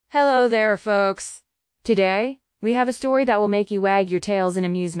Hello there, folks. Today, we have a story that will make you wag your tails in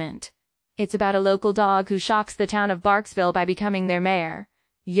amusement. It's about a local dog who shocks the town of Barksville by becoming their mayor.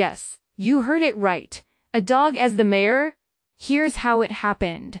 Yes, you heard it right. A dog as the mayor? Here's how it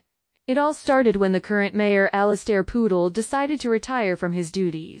happened. It all started when the current mayor, Alistair Poodle, decided to retire from his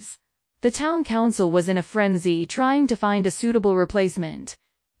duties. The town council was in a frenzy trying to find a suitable replacement.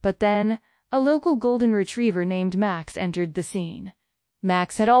 But then, a local golden retriever named Max entered the scene.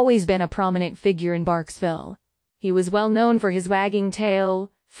 Max had always been a prominent figure in Barksville. He was well known for his wagging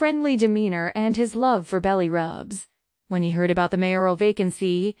tail, friendly demeanor, and his love for belly rubs. When he heard about the mayoral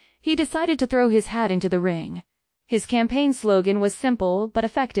vacancy, he decided to throw his hat into the ring. His campaign slogan was simple but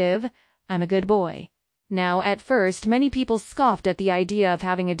effective: "I'm a good boy." Now, at first, many people scoffed at the idea of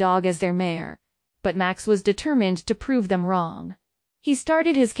having a dog as their mayor, but Max was determined to prove them wrong. He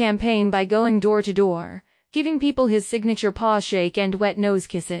started his campaign by going door to door, giving people his signature paw shake and wet nose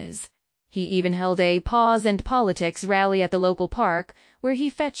kisses. He even held a Paws and Politics rally at the local park, where he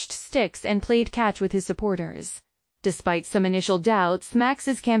fetched sticks and played catch with his supporters. Despite some initial doubts,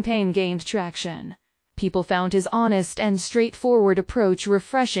 Max's campaign gained traction. People found his honest and straightforward approach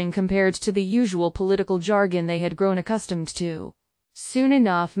refreshing compared to the usual political jargon they had grown accustomed to. Soon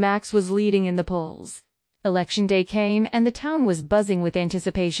enough, Max was leading in the polls. Election day came, and the town was buzzing with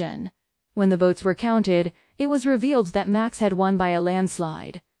anticipation. When the votes were counted, it was revealed that Max had won by a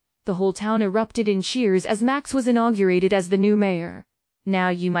landslide. The whole town erupted in cheers as Max was inaugurated as the new mayor. Now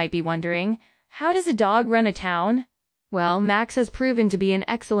you might be wondering, how does a dog run a town? Well, Max has proven to be an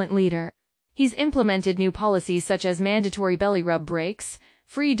excellent leader. He's implemented new policies such as mandatory belly rub breaks,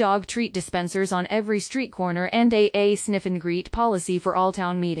 free dog treat dispensers on every street corner, and a sniff and greet policy for all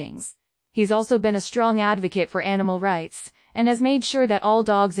town meetings. He's also been a strong advocate for animal rights, and has made sure that all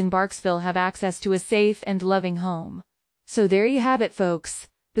dogs in Barksville have access to a safe and loving home. So there you have it, folks.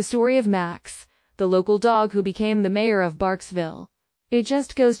 The story of Max, the local dog who became the mayor of Barksville. It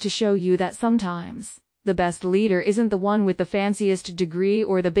just goes to show you that sometimes, the best leader isn't the one with the fanciest degree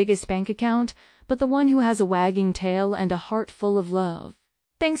or the biggest bank account, but the one who has a wagging tail and a heart full of love.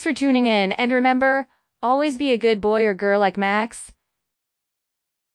 Thanks for tuning in, and remember, always be a good boy or girl like Max.